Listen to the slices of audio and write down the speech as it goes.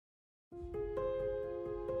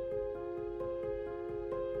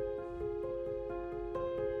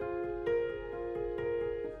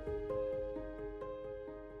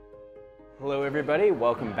Hello everybody,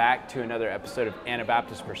 welcome back to another episode of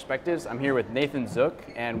Anabaptist Perspectives. I'm here with Nathan Zook,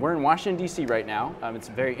 and we're in Washington, D.C. right now. It's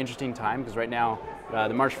a very interesting time because right now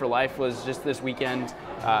the March for Life was just this weekend.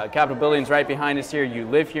 Capitol Building's right behind us here. You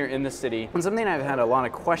live here in the city. And something I've had a lot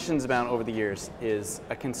of questions about over the years is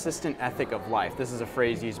a consistent ethic of life. This is a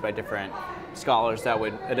phrase used by different scholars that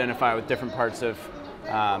would identify with different parts of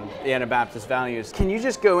the Anabaptist values. Can you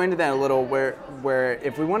just go into that a little, where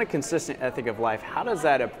if we want a consistent ethic of life, how does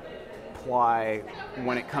that apply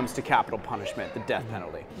when it comes to capital punishment, the death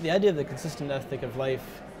penalty? The idea of the consistent ethic of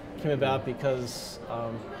life came about because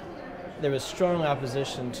there was strong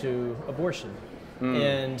opposition to abortion.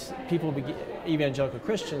 And people, evangelical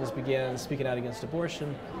Christians, began speaking out against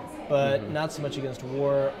abortion, but not so much against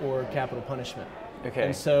war or capital punishment. Okay.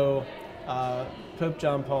 And so Pope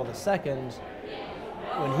John Paul II,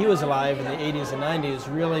 when he was alive in the 80s and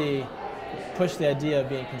 90s, really pushed the idea of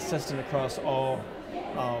being consistent across all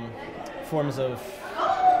forms of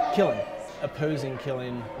killing, opposing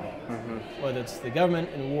killing, whether it's the government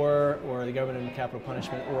in war or the government in capital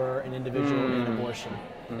punishment or an individual in abortion.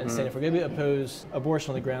 And saying if we're going to oppose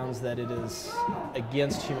abortion on the grounds that it is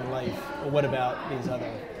against human life, well, what about these other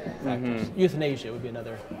factors? Euthanasia would be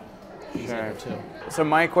another example too. So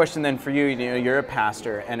my question then for you, you're a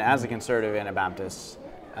pastor, and as a conservative Anabaptist,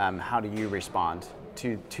 how do you respond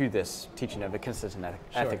to this teaching of a consistent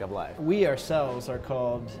ethic of life? We ourselves are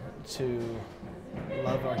called to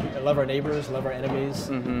love our neighbors, love our enemies.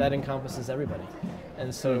 That encompasses everybody.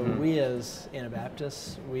 And so we as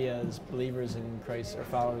Anabaptists, we as believers in Christ, or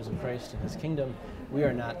followers of Christ and His kingdom, we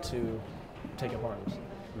are not to take up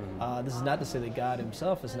arms. This is not to say that God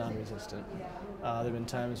Himself is non-resistant. There have been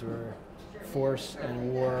times where force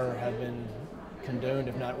and war have been condoned,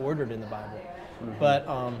 if not ordered, in the Bible. But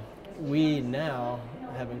we now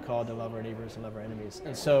have been called to love our neighbors and love our enemies.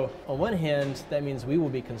 And so, on one hand, that means we will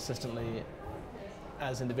be consistently,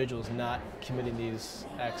 as individuals, not committing these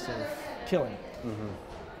acts of killing.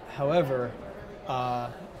 However,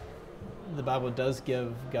 the Bible does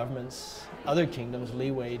give governments, other kingdoms,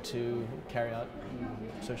 leeway to carry out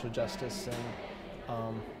social justice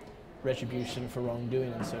and retribution for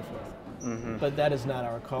wrongdoing and so forth. But that is not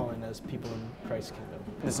our calling as people in Christ's kingdom.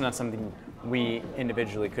 This is not something we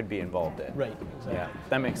individually could be involved in. Right, exactly. Yeah,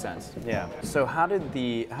 that makes sense. Yeah. So how did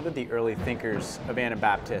the early thinkers of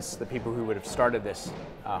Anabaptists, the people who would have started this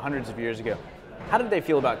hundreds of years ago, how did they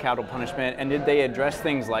feel about capital punishment, and did they address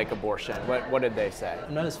things like abortion? What did they say?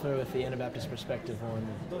 I'm not as familiar with the Anabaptist perspective on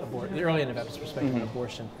the early Anabaptist perspective on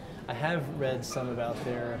abortion. I have read some about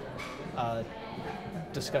their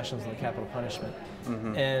discussions on capital punishment,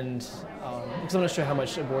 and because I'm not sure how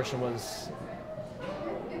much abortion was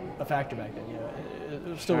a factor back then.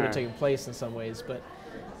 It still would have taken place in some ways, but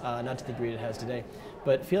not to the degree it has today.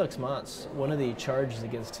 But Felix Manz, one of the charges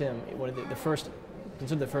against him, one of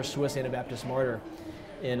considered the first Swiss Anabaptist martyr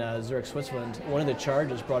in Zurich, Switzerland, one of the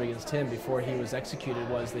charges brought against him before he was executed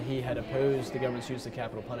was that he had opposed the government's use of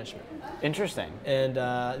capital punishment. Interesting. And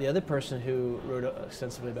the other person who wrote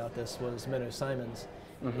extensively about this was Menno Simons.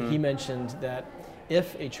 He mentioned that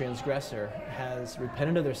if a transgressor has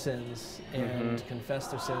repented of their sins and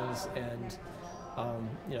confessed their sins and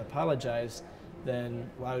apologized, then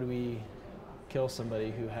why would we kill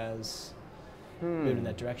somebody who has moved in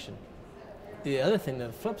that direction? The other thing,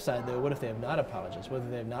 the flip side though, what if they have not apologized, whether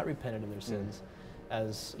they have not repented of their sins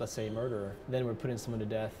as, let's say, a murderer, then we're putting someone to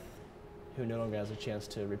death who no longer has a chance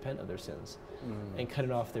to repent of their sins and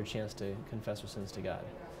cutting off their chance to confess their sins to God.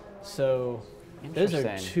 So those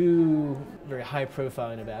are two very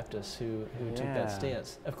high-profile Anabaptists who took that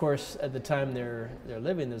stance. Of course, at the time they're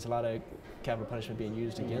living, there's a lot of capital punishment being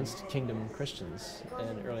used against kingdom Christians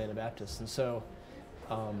and early Anabaptists, and so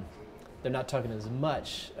they're not talking as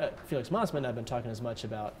much. Felix Manz might not have been talking as much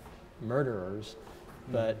about murderers,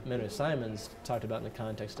 but Menno Simons talked about in the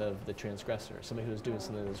context of the transgressor, somebody who was doing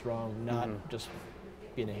something that was wrong, not just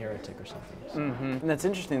being a heretic or something. So. And that's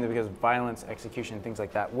interesting because violence, execution, things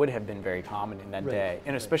like that would have been very common in that day,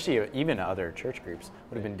 and especially even other church groups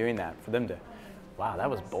would have been doing that. For them to, wow,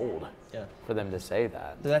 that was bold. Yeah. For them to say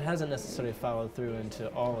that. So that hasn't necessarily followed through into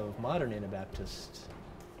all of modern Anabaptist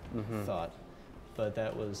thought, but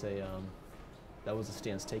that was a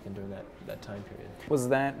stance taken during that time period.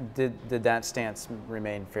 Did that stance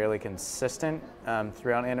remain fairly consistent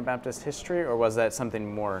throughout Anabaptist history, or was that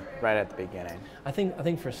something more right at the beginning? I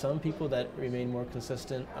think for some people that remained more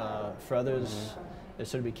consistent. For others, there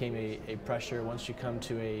sort of became a pressure once you come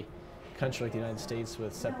to a country like the United States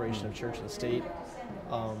with separation of church and state.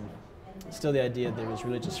 Still, the idea that there was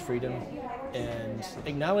religious freedom and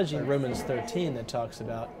acknowledging Romans 13 that talks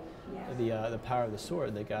about the power of the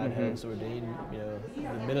sword, that God has ordained, the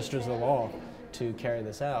ministers of the law to carry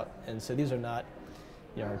this out. And so these are not,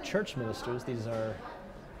 our church ministers. These are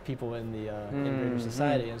people in the in greater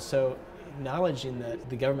society. And so acknowledging that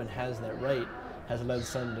the government has that right has led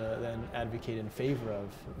some to then advocate in favor of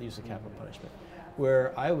the use of capital punishment.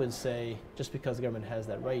 Where I would say, just because the government has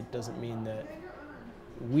that right doesn't mean that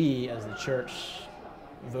we as the church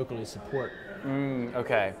vocally support it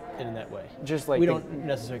in that way. Just like we don't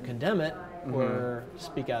necessarily condemn it or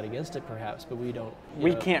speak out against it, perhaps, but we don't.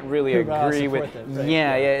 We can't really agree with. Them, right?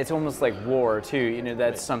 Yeah. It's almost like war too.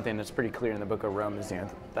 That's something that's pretty clear in the Book of Romans.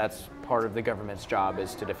 That's part of the government's job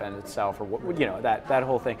is to defend itself, or that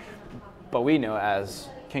whole thing. But we know as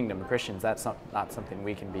Kingdom Christians, that's not something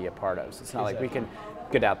we can be a part of. So it's not like we can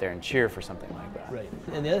get out there and cheer for something like that. Right.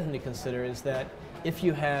 And the other thing to consider is that if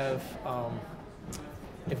you have,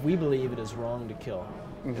 if we believe it is wrong to kill,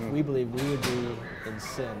 if we believe we would be in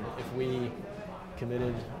sin, if we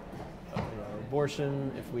committed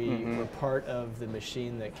abortion, if we were part of the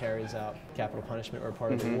machine that carries out capital punishment or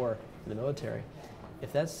part of the war, the military,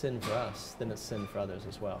 if that's sin for us, then it's sin for others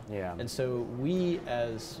as well. Yeah. And so we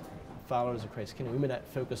as followers of Christ's kingdom, we may not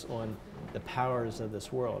focus on the powers of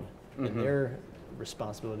this world and their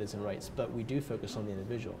responsibilities and rights, but we do focus on the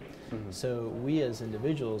individual. So we as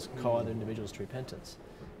individuals call other individuals to repentance.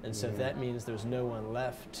 And so if that means there's no one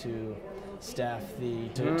left to staff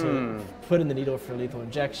to put in the needle for lethal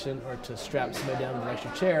injection or to strap somebody down in an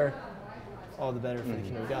electric chair, all the better for the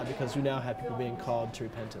kingdom of God, because we now have people being called to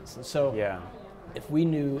repentance. And so if we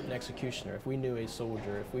knew an executioner, if we knew a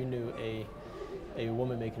soldier, if we knew a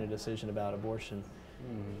woman making a decision about abortion,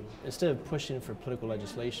 instead of pushing for political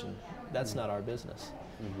legislation, that's not our business.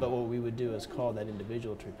 But what we would do is call that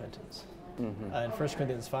individual to repentance. In 1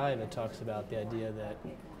 Corinthians 5, it talks about the idea that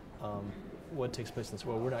what takes place in this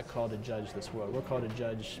world, we're not called to judge this world. We're called to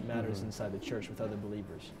judge matters inside the church with other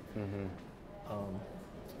believers.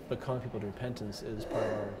 But calling people to repentance is part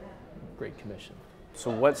of our Great Commission.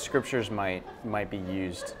 So what scriptures might be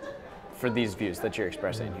used for these views that you're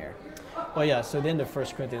expressing here? Well, yeah, so the end of 1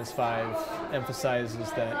 Corinthians 5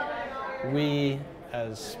 emphasizes that we,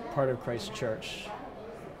 as part of Christ's church,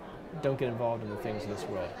 don't get involved in the things of this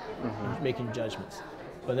world, making judgments.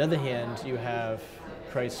 But on the other hand, you have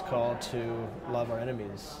Christ's call to love our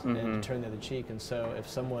enemies and to turn the other cheek. And so if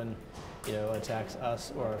someone, attacks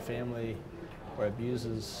us or our family or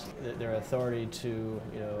abuses their authority to,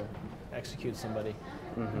 execute somebody,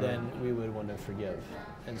 then we would want to forgive.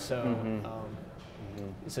 And so,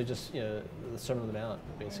 so just, the Sermon on the Mount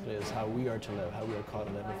basically is how we are to live, how we are called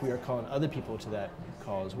to live. If we are calling other people to that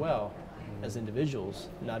call as well, as individuals,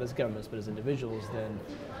 not as governments, but as individuals, then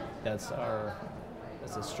that's a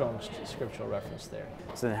strong scriptural reference there.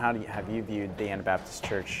 So then have you viewed the Anabaptist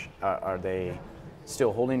Church? Are they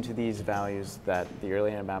still holding to these values that the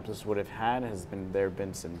early Anabaptists would have had? Has there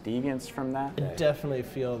been some deviance from that? I definitely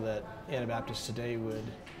feel that Anabaptists today would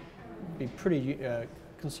be pretty,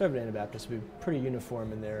 conservative Anabaptists would be pretty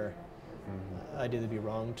uniform in their idea that it would be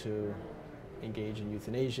wrong to engage in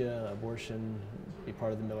euthanasia, abortion, be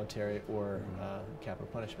part of the military, or capital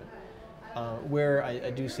punishment. Where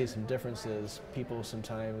I do see some differences, people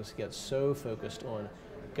sometimes get so focused on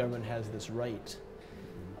government has this right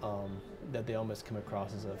that they almost come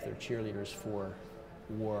across as if they're cheerleaders for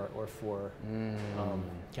war or for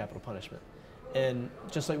capital punishment. And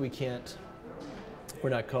just like we're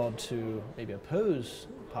not called to maybe oppose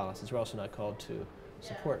policies, we're also not called to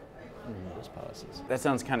support those policies. That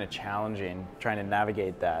sounds kind of challenging, trying to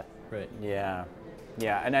navigate that. Right. Yeah.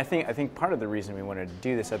 Yeah, and I think part of the reason we wanted to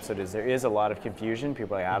do this episode is there is a lot of confusion.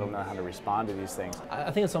 People are like, I don't know how to respond to these things. I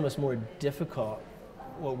think it's almost more difficult.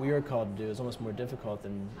 What we are called to do is almost more difficult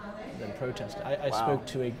than protest. I spoke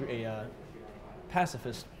to a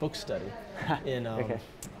pacifist book study in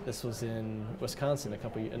this was in Wisconsin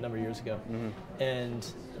a number of years ago, and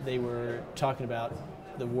they were talking about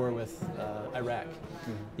the war with Iraq,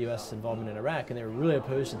 the U.S. involvement in Iraq, and they were really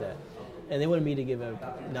opposed to that. And they wanted me to give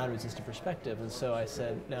a non-resistant perspective. And so I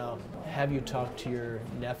said, now, have you talked to your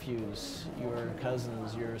nephews, your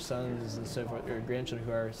cousins, your sons, and so forth, your grandchildren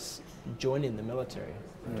who are joining the military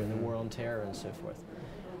during the war on terror and so forth?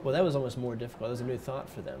 Well, that was almost more difficult. That was a new thought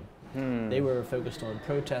for them. They were focused on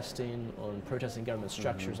protesting government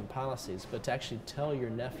structures and policies, but to actually tell your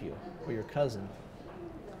nephew or your cousin,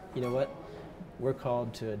 you know what, we're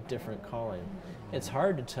called to a different calling. It's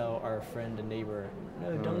hard to tell our friend and neighbor,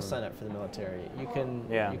 no, don't sign up for the military. You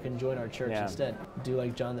can join our church instead. Do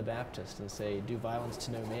like John the Baptist and say, do violence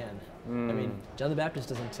to no man. I mean, John the Baptist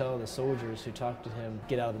doesn't tell the soldiers who talk to him,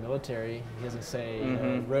 get out of the military. He doesn't say,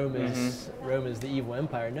 Rome is the evil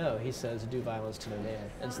empire. No, he says, do violence to no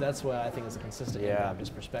man. And so that's why I think it's a consistent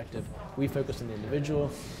Anabaptist perspective. We focus on the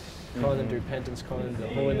individual. calling them to repentance, calling them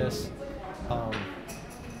to holiness,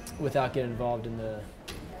 without getting involved in the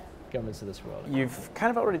governments of this world. You've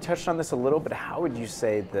kind of already touched on this a little, but how would you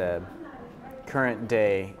say the current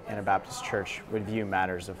day Anabaptist Church would view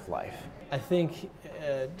matters of life? I think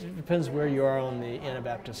it depends where you are on the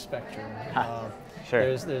Anabaptist spectrum.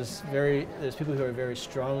 Sure. There's people who are very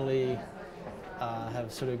strongly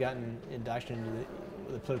have sort of gotten indoctrinated into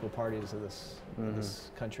the political parties of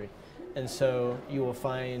this country, and so you will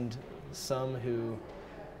find some who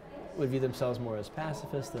would view themselves more as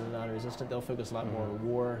pacifists than non-resistant. They'll focus a lot more on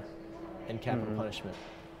war and capital punishment,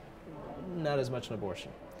 not as much on abortion.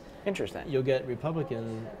 Interesting. You'll get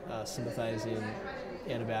Republican sympathizing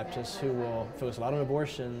Anabaptists who will focus a lot on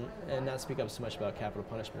abortion and not speak up so much about capital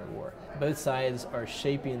punishment or war. Both sides are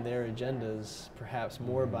shaping their agendas perhaps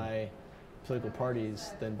more by political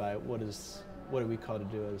parties than by what do we call to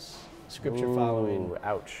do as scripture-following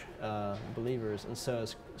believers. And so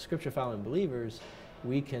as scripture-following believers,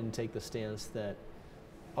 we can take the stance that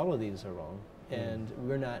all of these are wrong, and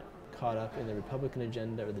we're not caught up in the Republican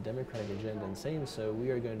agenda or the Democratic agenda in saying so. We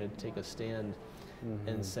are going to take a stand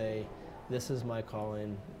and say, this is my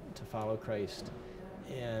calling to follow Christ,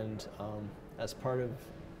 and as part of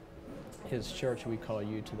his church, we call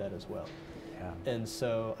you to that as well. Yeah. And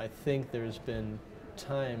so I think there's been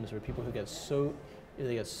times where people who get so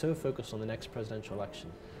focused on the next presidential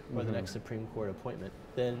election or the next Supreme Court appointment,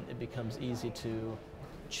 then it becomes easy to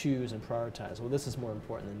choose and prioritize. Well, this is more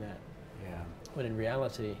important than that. Yeah. When in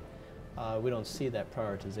reality, we don't see that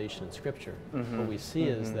prioritization in Scripture. What we see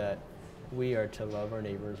is that we are to love our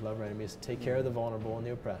neighbors, love our enemies, take care of the vulnerable and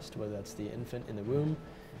the oppressed, whether that's the infant in the womb,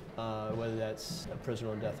 whether that's a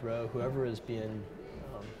prisoner on death row, whoever is being,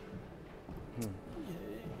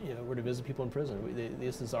 we're to visit people in prison.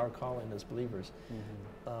 This is our calling as believers.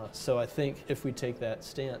 So I think if we take that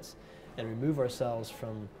stance and remove ourselves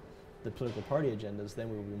from the political party agendas, then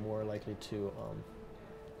we will be more likely to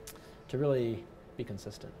really be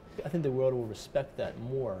consistent. I think the world will respect that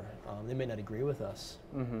more. They may not agree with us,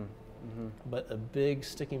 but a big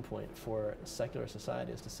sticking point for secular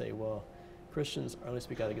society is to say, well, Christians only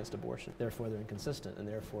speak out against abortion, therefore they're inconsistent, and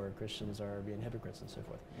therefore Christians are being hypocrites and so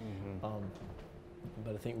forth.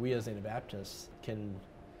 But I think we as Anabaptists can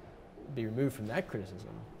be removed from that criticism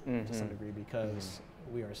to some degree because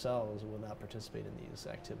we ourselves will not participate in these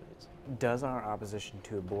activities. Does our opposition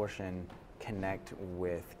to abortion connect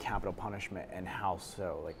with capital punishment, and how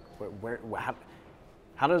so? Like,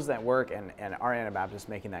 how does that work, and are Anabaptists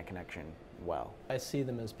making that connection well? I see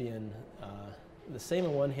them as being the same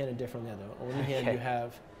on one hand and different on the other. On one hand, you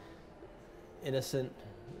have innocent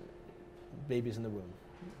babies in the womb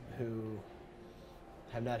who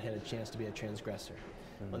have not had a chance to be a transgressor.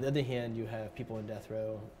 On the other hand, you have people in death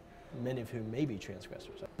row, many of whom may be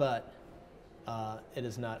transgressors. But it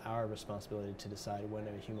is not our responsibility to decide when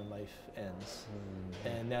a human life ends.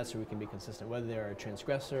 And that's where we can be consistent. Whether they're a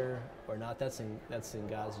transgressor or not, that's in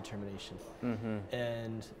God's determination.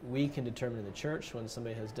 And we can determine in the church when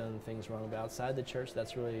somebody has done things wrong, but outside the church,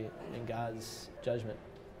 that's really in God's judgment.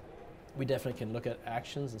 We definitely can look at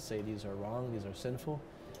actions and say these are wrong, these are sinful,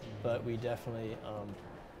 but we definitely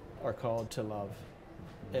are called to love.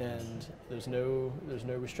 And there's no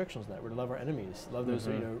restrictions on that. We're to love our enemies, love those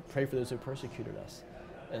who, pray for those who persecuted us.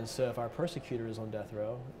 And so if our persecutor is on death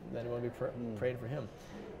row, then we want to be praying for him.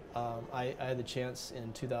 I had the chance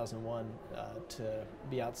in 2001 to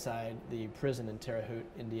be outside the prison in Terre Haute,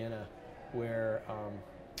 Indiana, where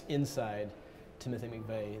inside Timothy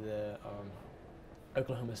McVeigh, the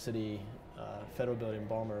Oklahoma City federal building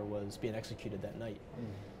bomber, was being executed that night.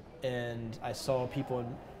 And I saw people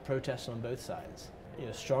protest on both sides,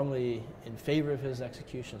 strongly in favor of his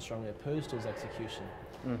execution, strongly opposed to his execution.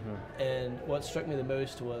 And what struck me the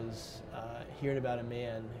most was hearing about a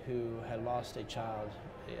man who had lost a child,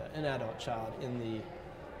 an adult child, in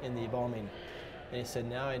the bombing. And he said,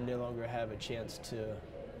 now I no longer have a chance to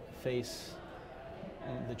face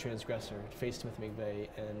the transgressor, face Timothy McVeigh,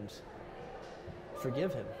 and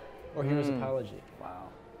forgive him or hear his apology. Wow.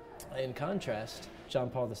 In contrast, John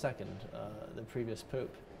Paul II, the previous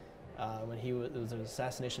pope, when there was an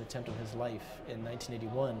assassination attempt on his life in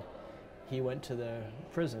 1981, he went to the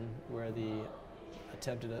prison where the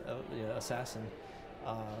attempted assassin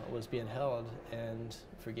was being held and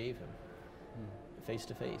forgave him face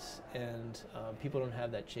to face. And people don't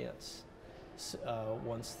have that chance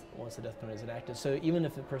once the death penalty is enacted. So even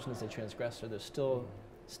if a person is a transgressor, there's still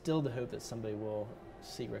the hope that somebody will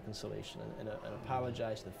seek reconciliation and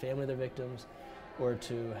apologize to the family of their victims, or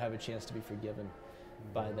to have a chance to be forgiven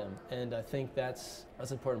by them. And I think that's an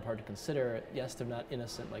important part to consider. Yes, they're not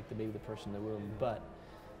innocent like the person in the womb, but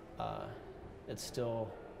it's still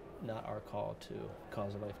not our call to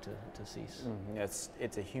cause a life to cease.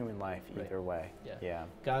 It's a human life either way. Yeah.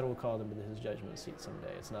 God will call them to his judgment seat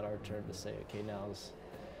someday. It's not our turn to say, okay, now's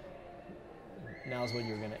when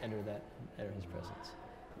you're going to enter his presence.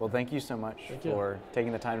 Well, thank you so much for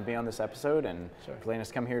taking the time to be on this episode and for letting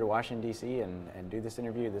us come here to Washington, D.C. and do this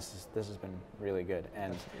interview. This has been really good.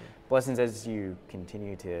 And blessings as you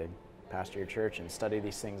continue to pastor your church and study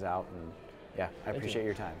these things out. And I appreciate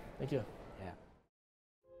your time. Thank you.